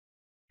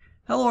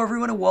Hello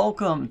everyone and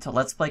welcome to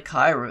Let's Play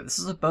Kairo. This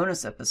is a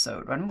bonus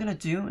episode. What I'm going to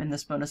do in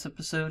this bonus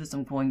episode is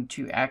I'm going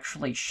to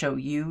actually show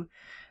you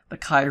the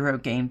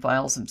Kairo game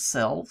files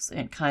themselves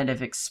and kind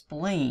of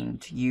explain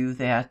to you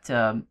that,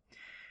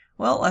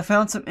 well, I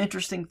found some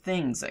interesting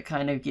things that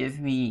kind of give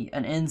me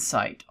an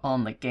insight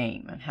on the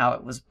game and how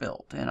it was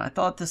built. And I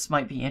thought this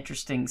might be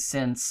interesting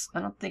since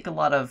I don't think a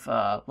lot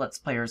of Let's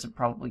Players have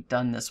probably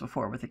done this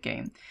before with the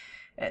game.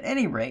 At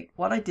any rate,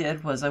 what I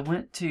did was I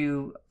went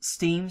to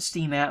Steam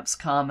Apps,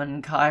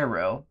 Common,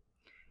 Kairo,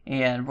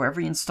 and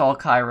wherever you install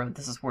Kairo,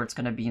 this is where it's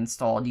going to be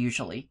installed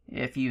usually,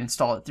 if you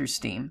install it through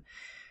Steam.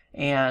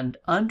 And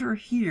under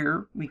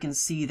here, we can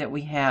see that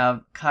we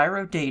have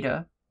Kairo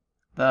data,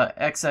 the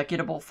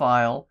executable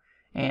file,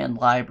 and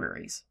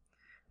libraries.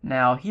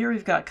 Now, here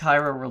we've got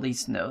Kairo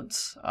release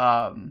notes.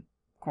 Of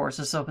course,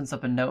 this opens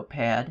up a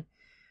notepad.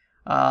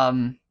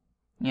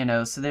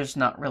 So there's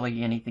not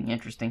really anything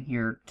interesting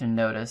here to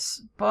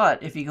notice.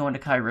 But if you go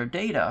into Kairo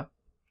data,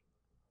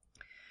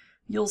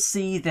 you'll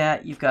see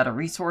that you've got a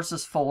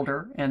resources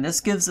folder, and this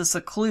gives us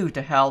a clue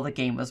to how the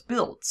game was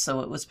built.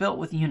 So it was built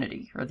with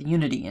Unity, or the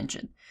Unity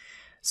engine.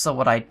 So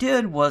what I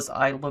did was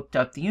I looked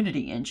up the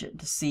Unity engine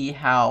to see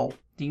how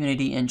the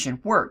Unity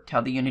engine worked,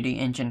 how the Unity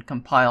engine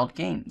compiled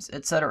games,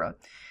 etc.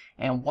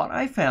 And what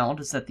I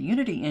found is that the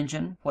Unity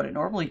engine, what it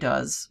normally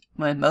does,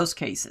 in most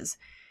cases,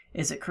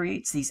 is it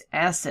creates these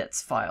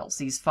assets files,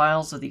 these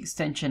files with the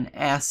extension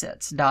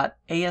assets.assets.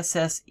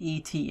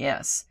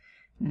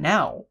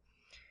 Now,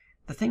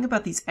 the thing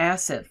about these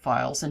asset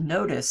files, and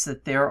notice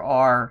that there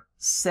are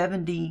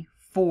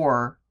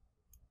 74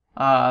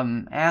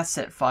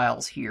 asset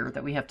files here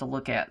that we have to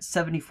look at,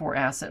 74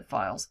 asset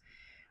files.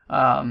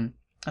 The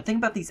thing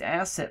about these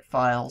asset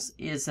files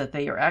is that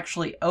they are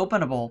actually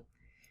openable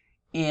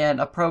in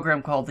a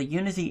program called the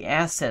Unity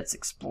Assets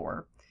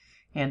Explorer.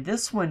 And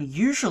this one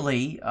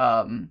usually,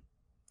 I've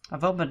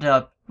opened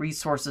up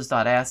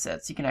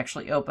resources.assets. You can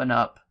actually open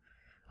up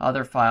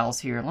other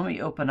files here. Let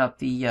me open up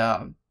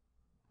the,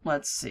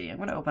 let's see, I'm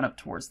going to open up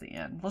towards the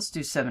end. Let's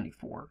do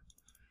 74.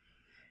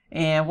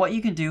 And what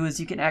you can do is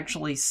you can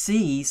actually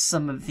see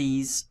some of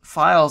these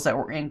files that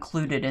were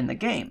included in the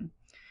game.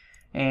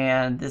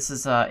 And this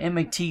is a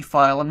MAT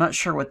file. I'm not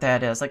sure what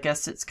that is. I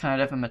guess it's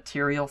kind of a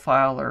material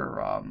file, or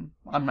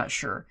I'm not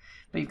sure.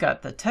 But you've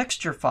got the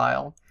texture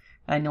file.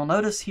 And you'll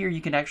notice here you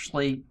can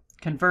actually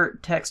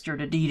convert texture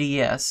to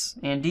DDS.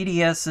 And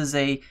DDS is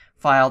a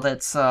file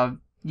that's,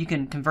 you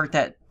can convert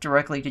that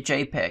directly to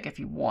JPEG if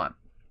you want.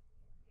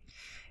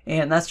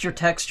 And that's your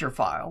texture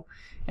file.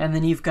 And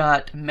then you've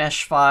got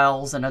mesh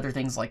files and other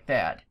things like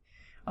that.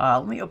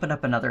 Let me open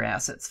up another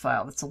assets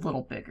file that's a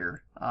little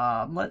bigger.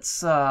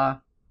 Let's go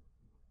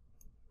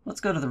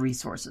to the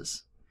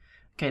resources.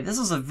 Okay, this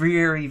is a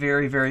very,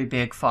 very, very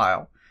big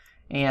file.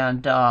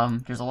 And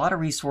there's a lot of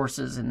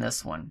resources in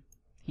this one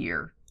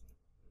here.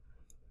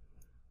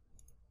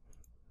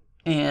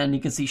 And you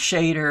can see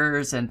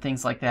shaders and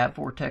things like that,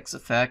 vortex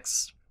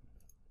effects.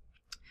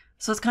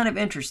 So it's kind of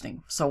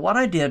interesting. So what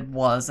I did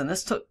was, and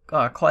this took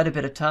quite a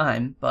bit of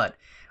time, but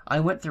I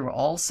went through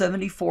all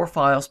 74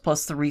 files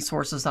plus the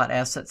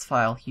resources.assets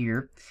file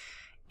here,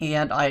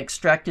 and I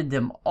extracted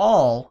them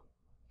all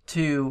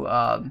to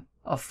a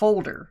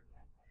folder.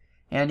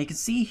 And you can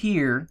see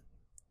here,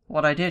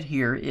 what I did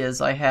here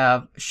is I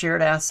have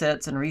shared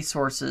assets and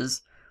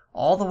resources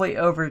all the way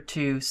over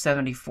to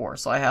 74.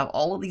 So I have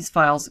all of these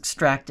files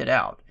extracted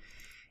out.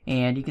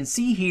 And you can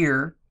see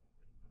here,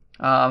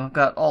 I've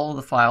got all of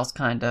the files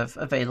kind of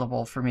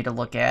available for me to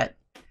look at.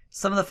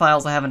 Some of the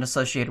files I haven't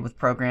associated with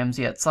programs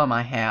yet, some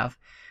I have.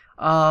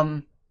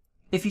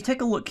 If you take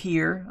a look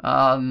here,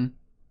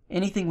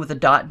 anything with a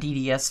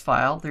 .dds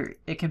file,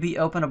 it can be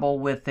openable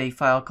with a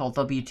file called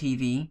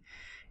WTV.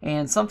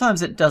 And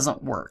sometimes it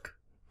doesn't work,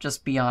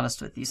 just be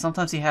honest with you.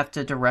 Sometimes you have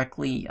to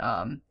directly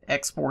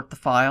export the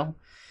file.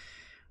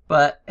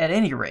 But at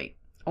any rate,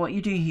 what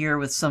you do here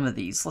with some of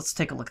these, let's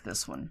take a look at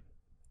this one.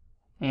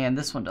 And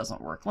this one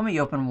doesn't work. Let me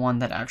open one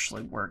that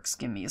actually works.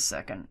 Give me a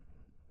second.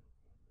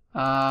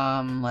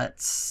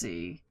 Let's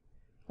see.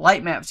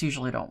 Light maps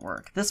usually don't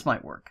work. This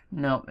might work.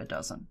 No, it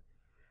doesn't.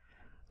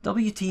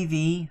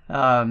 WTV,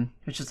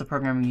 which is the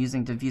program I'm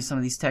using to view some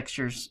of these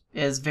textures,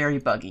 is very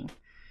buggy,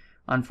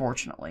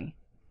 unfortunately.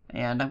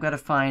 And I've got to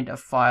find a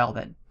file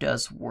that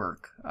does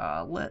work.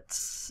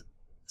 Let's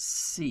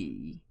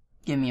see.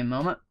 Give me a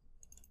moment.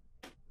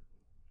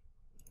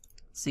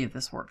 See if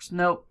this works.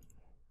 Nope.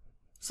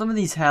 Some of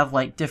these have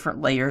like different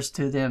layers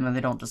to them and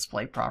they don't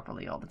display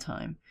properly all the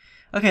time.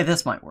 Okay,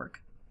 this might work.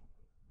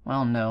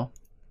 Well, no.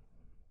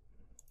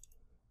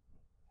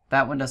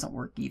 That one doesn't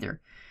work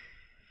either.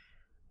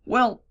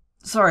 Well,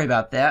 sorry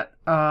about that.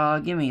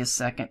 Give me a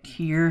second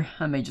here.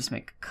 I may just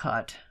make a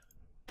cut.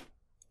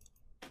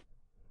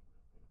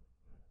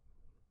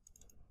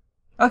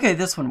 Okay,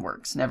 this one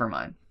works. Never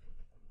mind.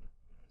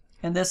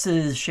 And this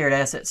is Shared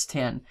Assets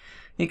 10.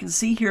 You can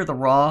see here the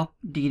raw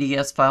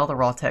DDS file, the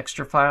raw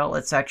texture file.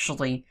 It's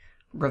actually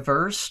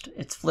reversed.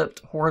 It's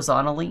flipped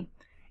horizontally.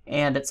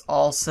 And it's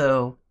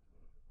also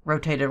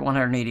rotated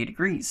 180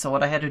 degrees. So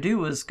what I had to do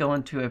was go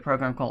into a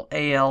program called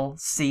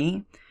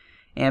ALC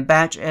and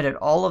batch edit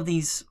all of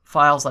these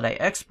files that I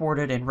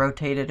exported and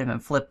rotated them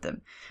and flipped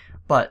them.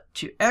 But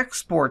to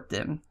export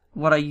them,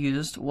 what I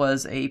used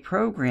was a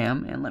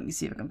program, and let me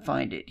see if I can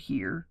find it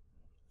here.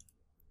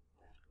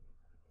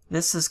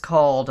 This is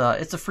called,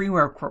 it's a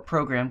freeware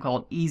program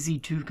called Easy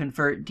to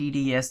Convert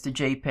DDS to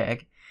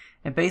JPEG.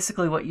 And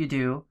basically what you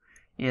do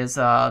is,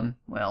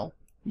 well,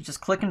 you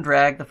just click and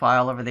drag the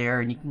file over there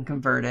and you can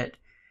convert it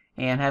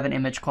and have an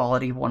image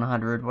quality of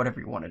 100, whatever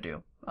you want to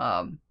do.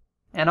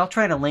 And I'll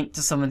try to link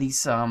to some of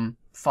these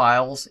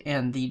files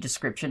in the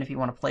description if you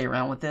want to play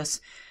around with this.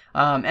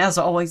 As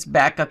always,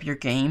 back up your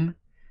game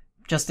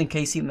just in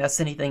case you mess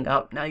anything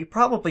up. Now, you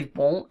probably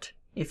won't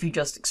if you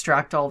just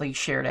extract all these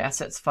shared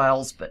assets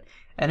files, but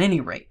at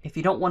any rate, if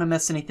you don't want to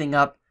mess anything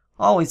up,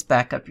 always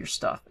back up your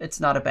stuff.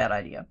 It's not a bad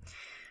idea.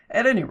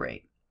 At any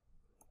rate,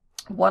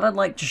 what I'd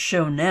like to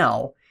show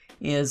now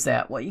is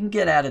that what you can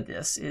get out of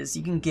this is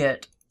you can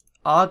get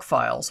OGG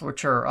files,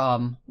 which are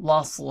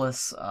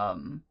lossless,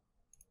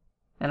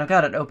 and I've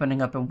got it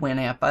opening up in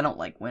Winamp. I don't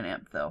like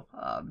Winamp, though,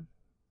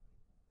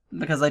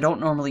 because I don't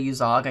normally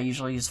use OGG. I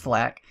usually use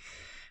FLAC.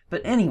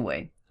 But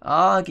anyway,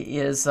 OGG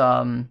is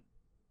a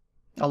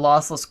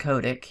lossless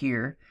codec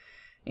here,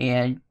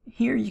 and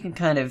here you can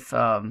kind of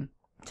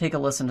take a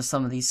listen to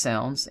some of these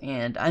sounds,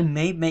 and I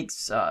may make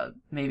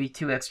maybe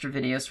 2 extra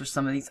videos for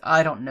some of these.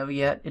 I don't know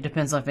yet. It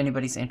depends on if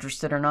anybody's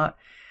interested or not.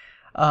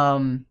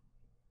 You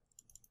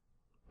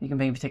can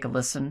maybe take a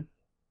listen.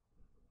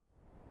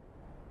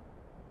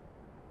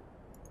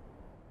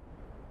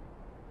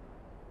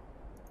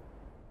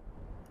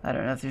 I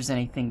don't know if there's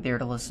anything there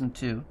to listen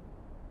to.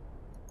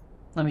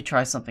 Let me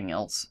try something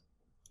else.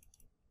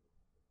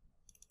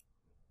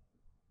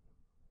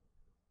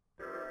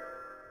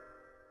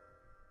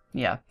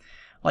 Yeah.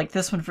 Like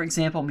this one, for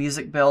example,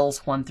 Music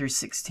Bells 1 through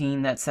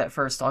 16. That's that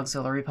first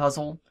auxiliary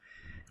puzzle.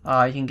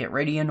 You can get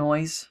radio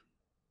noise.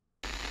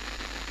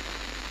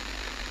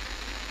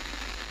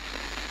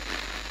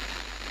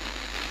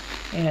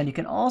 And you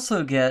can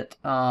also get,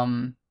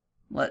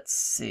 let's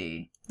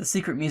see, the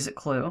secret music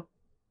clue.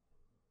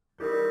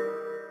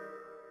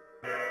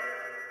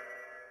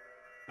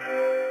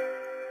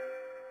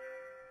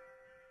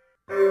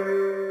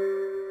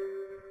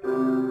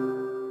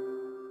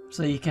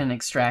 So you can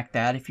extract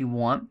that if you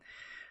want.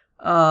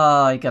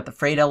 You got the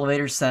freight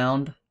elevator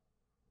sound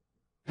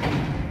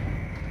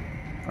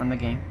from the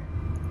game,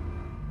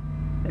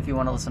 if you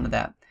want to listen to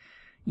that.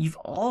 You've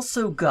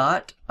also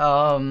got,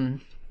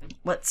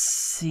 let's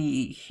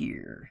see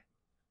here.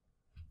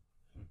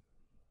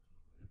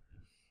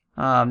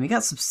 You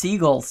got some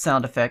seagull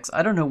sound effects.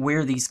 I don't know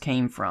where these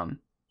came from.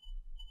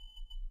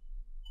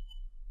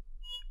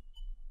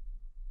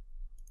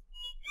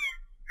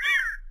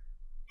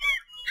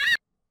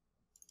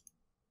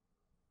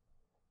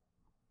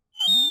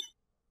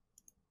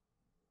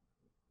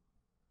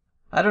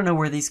 I don't know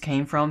where these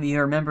came from.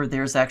 You remember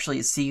there's actually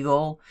a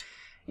seagull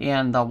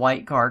in the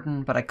White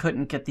Garden, but I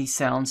couldn't get these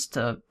sounds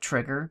to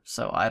trigger,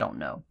 so I don't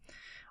know.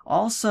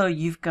 Also,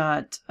 you've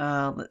got,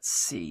 let's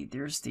see,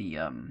 there's the,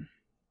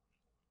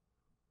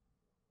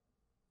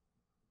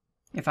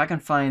 if I can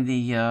find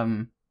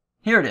the,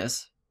 here it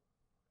is.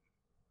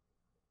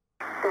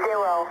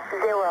 0,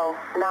 0,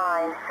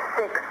 9,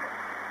 6,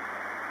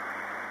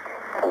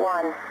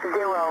 1,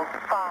 0,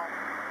 5.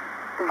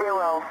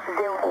 0,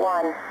 0,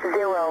 1,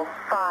 0,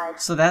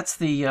 5. So that's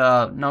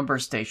the number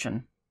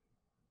station.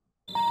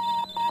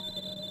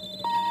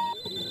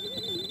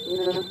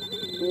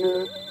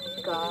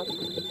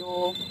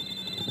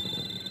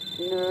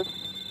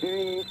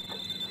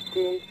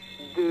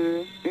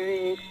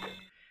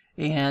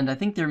 And I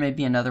think there may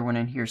be another one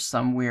in here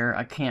somewhere.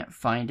 I can't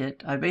find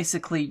it. I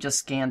basically just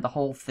scanned the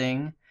whole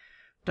thing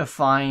to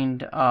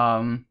find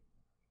the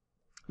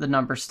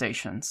number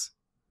stations.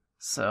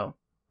 So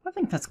I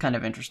think that's kind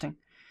of interesting.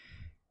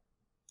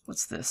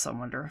 What's this, I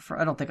wonder?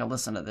 I don't think I'll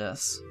listen to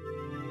this.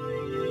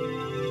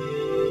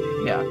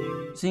 Yeah,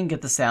 so you can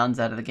get the sounds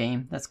out of the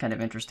game. That's kind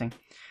of interesting.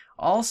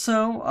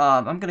 Also,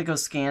 I'm going to go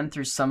scan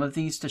through some of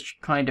these to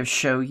kind of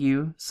show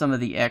you some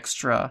of the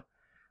extra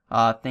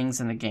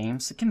things in the game.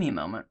 So give me a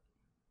moment.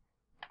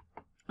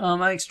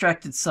 I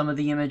extracted some of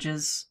the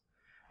images.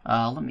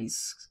 Let me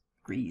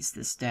squeeze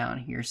this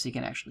down here so you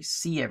can actually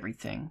see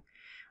everything.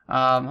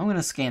 I'm going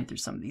to scan through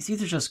some of these.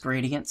 These are just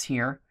gradients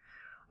here.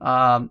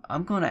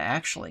 I'm going to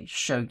actually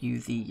show you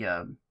the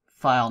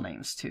file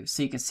names too,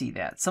 so you can see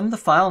that. Some of the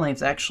file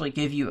names actually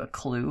give you a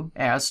clue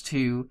as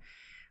to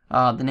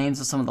the names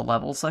of some of the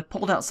levels. So I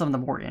pulled out some of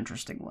the more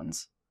interesting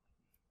ones.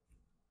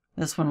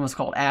 This one was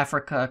called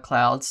Africa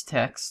Clouds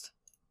Text.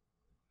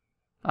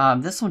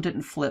 This one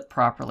didn't flip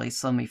properly,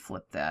 so let me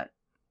flip that.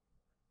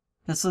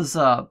 This is,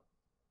 or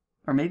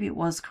maybe it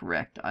was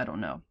correct, I don't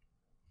know.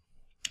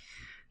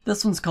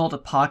 This one's called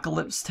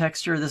Apocalypse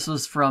Texture. This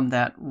was from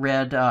that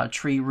red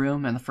tree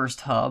room in the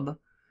first hub.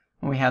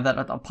 We have that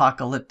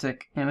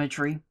apocalyptic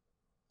imagery.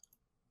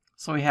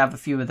 So we have a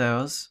few of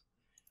those.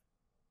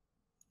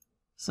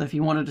 So if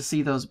you wanted to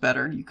see those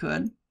better, you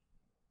could.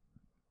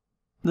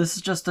 This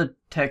is just a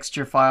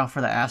texture file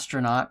for the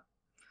astronaut.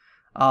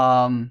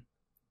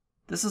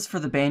 This is for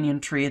the banyan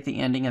tree at the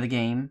ending of the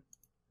game.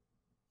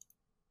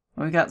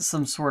 We got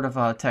some sort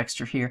of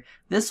texture here.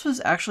 This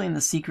was actually in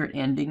the secret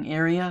ending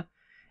area,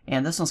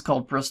 and this one's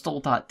called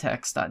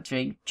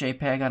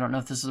bristol.text.jpg. I don't know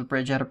if this is a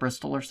bridge out of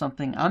Bristol or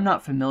something. I'm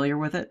not familiar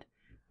with it,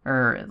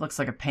 or it looks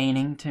like a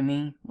painting to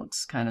me.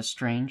 Looks kind of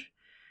strange,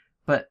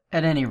 but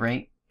at any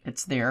rate,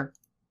 it's there.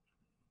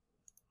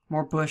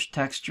 More bush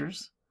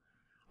textures.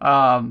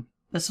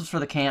 This was for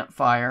the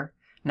campfire.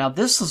 Now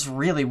this is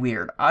really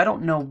weird. I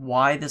don't know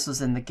why this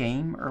is in the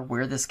game or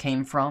where this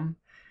came from.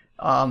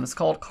 It's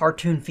called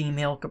Cartoon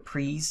Female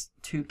Caprice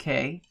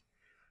 2K.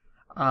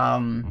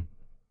 I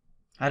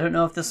don't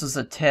know if this was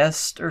a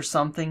test or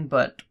something,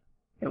 but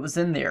it was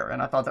in there,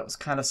 and I thought that was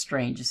kind of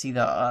strange. You see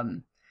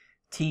the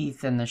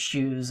teeth and the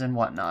shoes and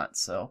whatnot,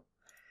 so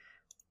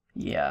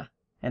yeah.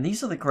 And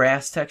these are the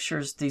grass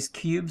textures, these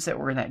cubes that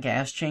were in that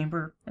gas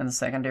chamber in the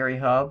secondary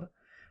hub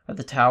of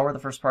the tower, the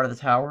first part of the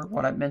tower,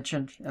 what I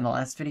mentioned in the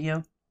last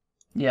video.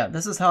 Yeah,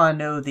 this is how I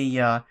know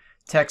the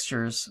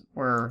textures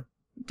were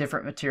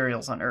different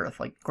materials on Earth,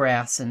 like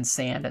grass and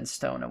sand and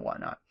stone and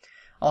whatnot.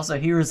 Also,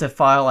 here is a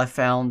file I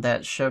found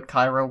that showed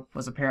Kairo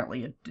was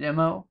apparently a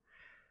demo.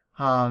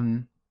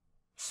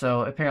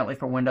 So apparently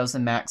for Windows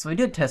and Mac. So we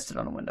did test it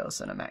on a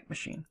Windows and a Mac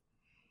machine.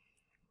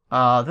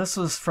 This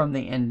was from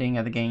the ending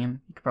of the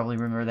game. You could probably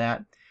remember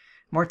that.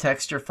 More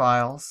texture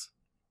files.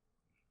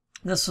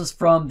 This was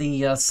from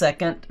the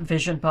second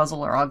vision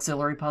puzzle or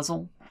auxiliary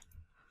puzzle.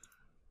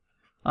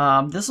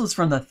 This was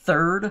from the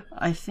third,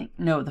 I think,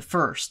 no, the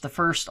first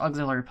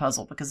auxiliary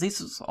puzzle, because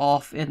this was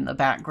off in the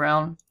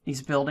background,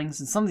 these buildings,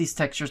 and some of these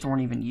textures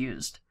weren't even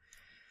used.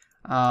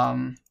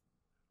 So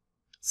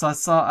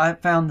I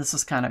found this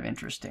was kind of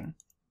interesting.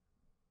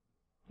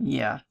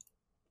 Yeah.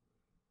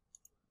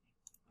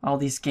 All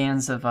these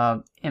scans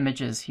of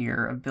images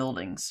here of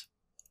buildings.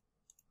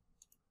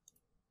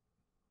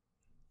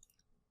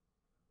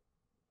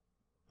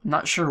 I'm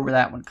not sure where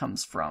that one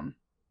comes from,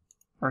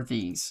 or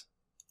these.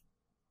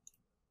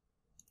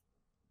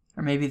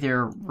 Or maybe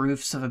they're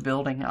roofs of a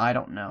building, I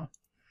don't know.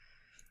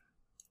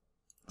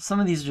 Some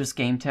of these are just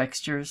game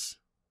textures.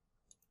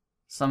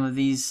 Some of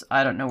these,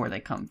 I don't know where they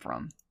come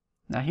from.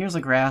 Now here's a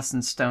grass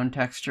and stone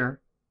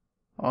texture.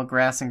 Well,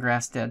 grass and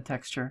grass dead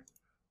texture.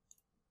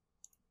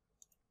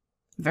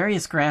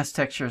 Various grass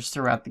textures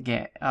throughout the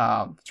game,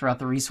 throughout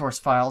the resource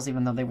files,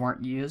 even though they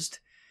weren't used.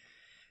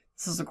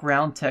 This is a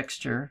ground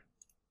texture.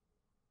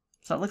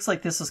 So it looks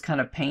like this is kind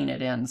of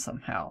painted in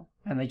somehow,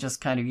 and they just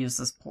kind of used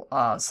this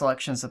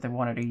selections that they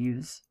wanted to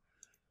use.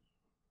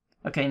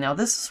 Okay, now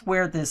this is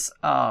where this,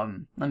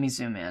 let me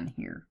zoom in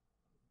here.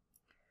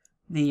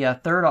 The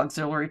third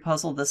auxiliary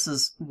puzzle, this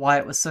is why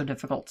it was so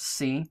difficult to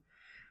see.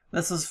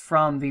 This is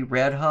from the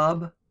red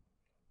hub,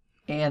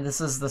 and this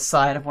is the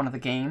side of one of the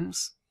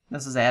games.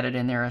 This is added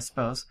in there, I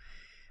suppose.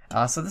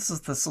 So this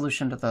is the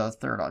solution to the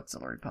third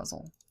auxiliary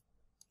puzzle.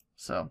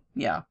 So,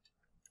 yeah.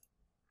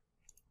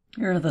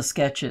 Here are the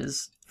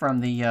sketches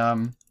from the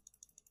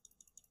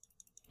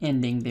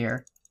ending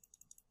there.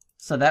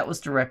 So that was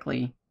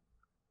directly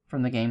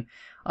from the game.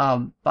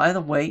 By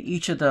the way,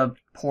 each of the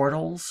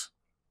portals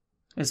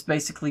is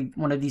basically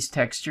one of these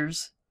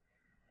textures.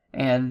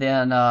 And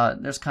then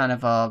there's kind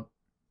of a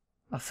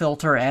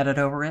filter added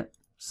over it.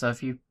 So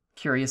if you're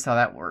curious how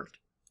that worked.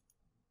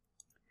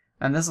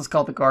 And this is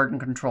called the garden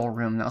control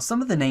room. Now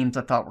some of the names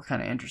I thought were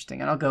kind of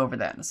interesting, and I'll go over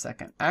that in a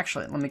second.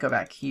 Actually, let me go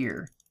back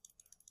here.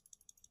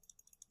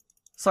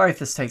 Sorry if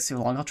this takes too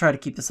long. I'll try to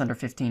keep this under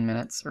 15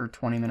 minutes or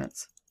 20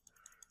 minutes.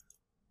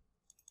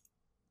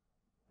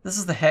 This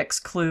is the hex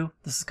clue.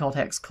 This is called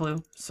hex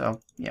clue.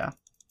 So, yeah.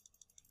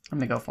 Let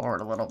me go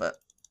forward a little bit.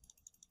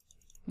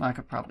 I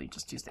could probably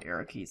just use the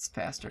arrow keys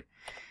faster.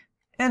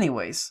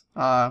 Anyways,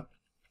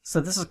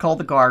 so this is called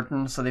the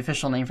garden. So the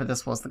official name for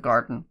this was the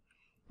garden.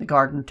 The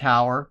garden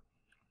tower.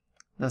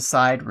 The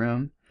side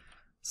room.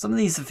 Some of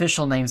these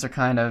official names are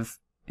kind of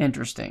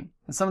interesting.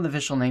 And some of the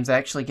official names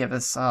actually give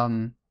us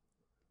a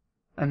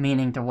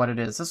meaning to what it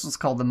is. This was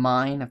called the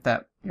mine, if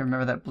that you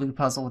remember that blue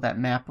puzzle with that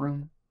map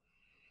room.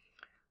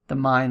 The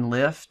mine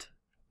lift.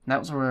 That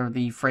was where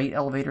the freight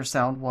elevator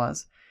sound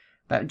was.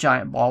 That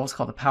giant ball was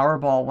called the power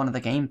ball. One of the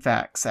game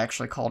facts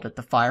actually called it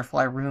the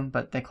firefly room,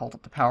 but they called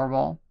it the power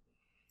ball.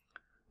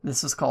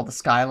 This was called the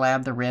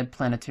Skylab, the red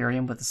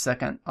planetarium with the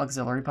second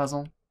auxiliary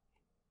puzzle.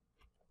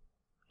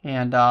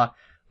 And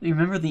you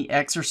remember the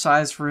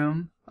exercise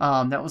room?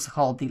 That was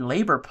called the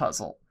labor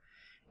puzzle.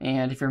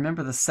 And if you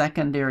remember the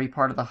secondary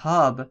part of the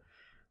hub,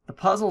 the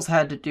puzzles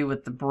had to do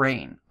with the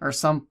brain, or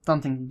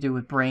something to do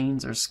with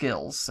brains or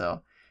skills.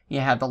 So you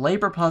had the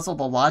labor puzzle,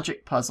 the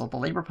logic puzzle. The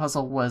labor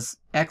puzzle was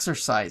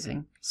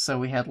exercising, so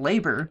we had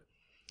labor,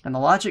 and the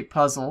logic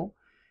puzzle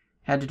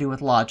had to do with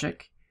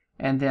logic.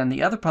 And then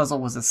the other puzzle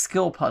was a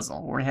skill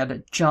puzzle, where we had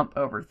to jump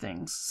over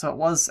things. So it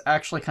was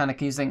actually kind of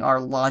using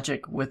our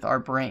logic with our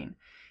brain.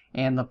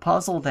 And the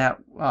puzzle that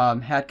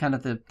had kind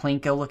of the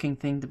Plinko-looking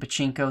thing, the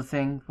pachinko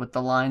thing, with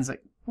the lines that,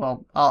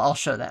 well, I'll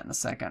show that in a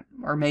second.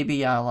 Or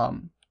maybe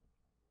I'll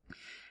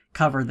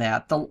cover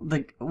that.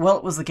 Well,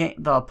 it was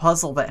the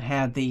puzzle that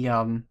had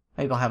the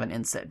maybe I'll have an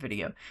inset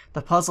video.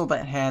 The puzzle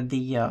that had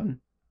the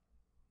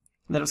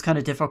that it was kind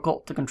of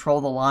difficult to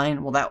control the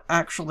line. Well, that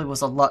actually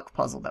was a luck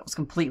puzzle. That was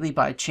completely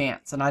by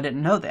chance, and I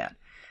didn't know that.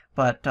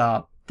 But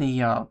I'll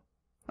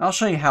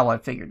show you how I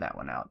figured that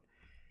one out.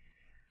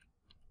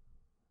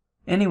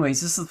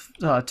 Anyways, this is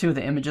two of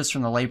the images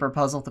from the labor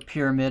puzzle, the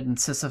pyramid and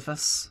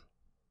Sisyphus.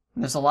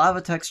 There's a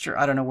lava texture.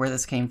 I don't know where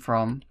this came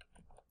from.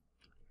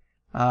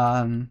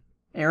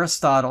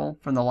 Aristotle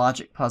from the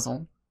logic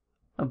puzzle.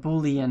 A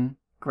Boolean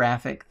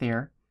graphic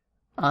there.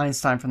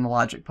 Einstein from the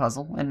logic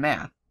puzzle, and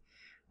math.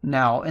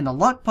 Now, in the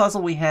luck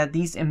puzzle, we had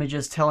these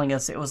images telling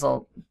us it was a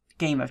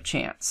game of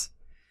chance.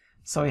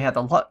 So we had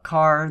the luck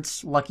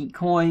cards, lucky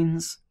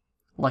coins,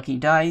 lucky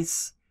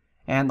dice,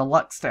 and the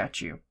luck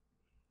statue.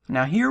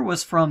 Now here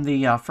was from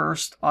the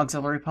first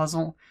auxiliary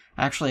puzzle.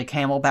 Actually, a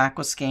camelback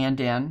was scanned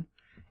in,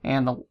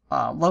 and the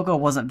logo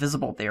wasn't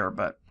visible there,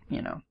 but,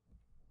 you know,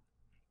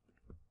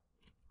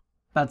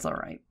 that's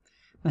alright.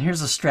 And here's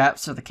the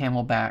straps for the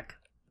camelback.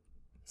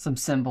 Some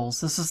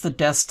symbols. This is the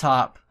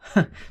desktop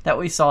that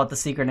we saw at the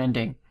secret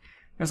ending.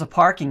 There's a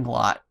parking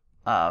lot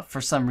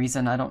for some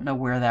reason. I don't know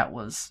where that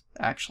was,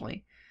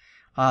 actually.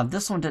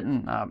 This one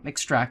didn't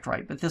extract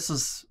right, but this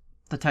is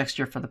the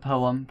texture for the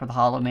poem, for the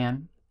Hollow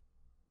Man.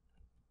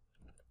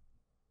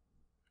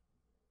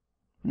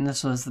 And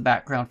this was the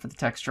background for the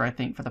texture, I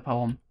think, for the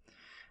poem.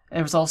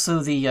 There was also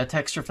the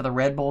texture for the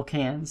Red Bull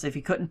cans. If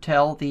you couldn't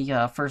tell,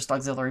 the first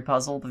auxiliary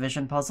puzzle, the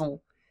vision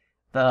puzzle,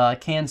 the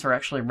cans are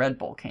actually Red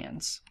Bull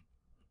cans.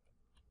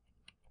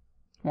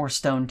 More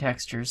stone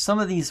textures. Some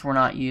of these were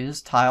not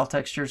used. Tile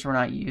textures were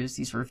not used.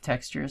 These roof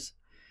textures.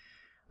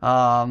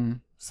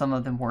 Some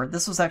of them were.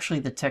 This was actually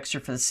the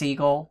texture for the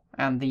seagull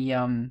and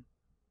the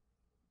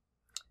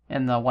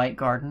white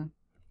garden.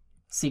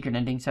 Secret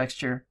ending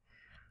texture.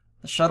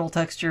 The shuttle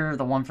texture,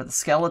 the one for the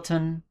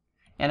skeleton.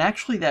 And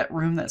actually that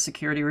room, that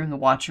security room, the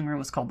watching room,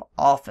 was called the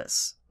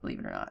office, believe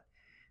it or not.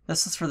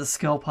 This is for the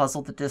skill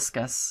puzzle, the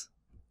discus.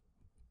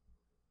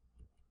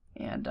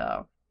 And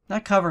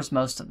that covers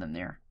most of them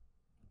there.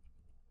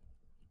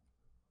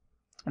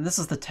 And this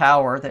is the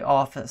tower, the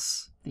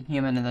office, the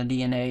human and the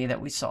DNA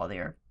that we saw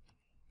there.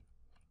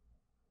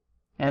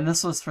 And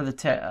this was for the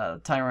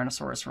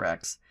Tyrannosaurus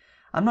Rex.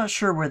 I'm not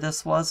sure where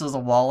this was. There's a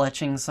wall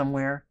etching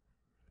somewhere.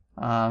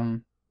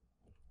 It's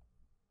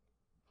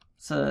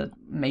a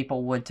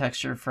maple wood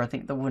texture for, I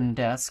think, the wooden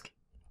desk.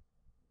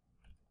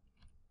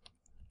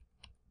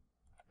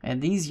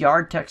 And these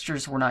yard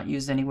textures were not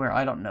used anywhere.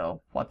 I don't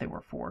know what they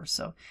were for.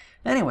 So,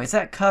 anyways,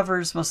 that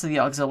covers most of the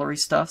auxiliary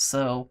stuff.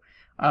 So,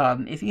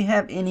 if you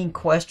have any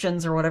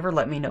questions or whatever,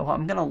 let me know.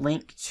 I'm going to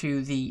link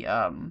to the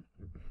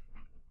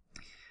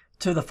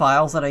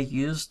files that I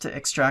used to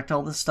extract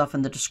all this stuff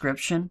in the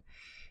description.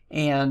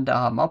 And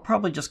I'll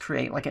probably just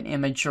create like an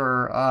image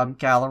or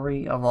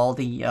gallery of all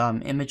the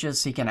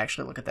images so you can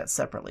actually look at that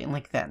separately and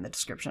link that in the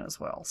description as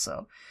well.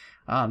 So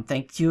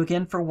thank you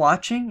again for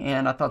watching,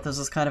 and I thought this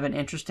was kind of an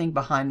interesting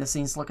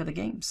behind-the-scenes look at the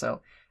game.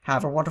 So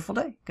have a wonderful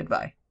day.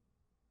 Goodbye.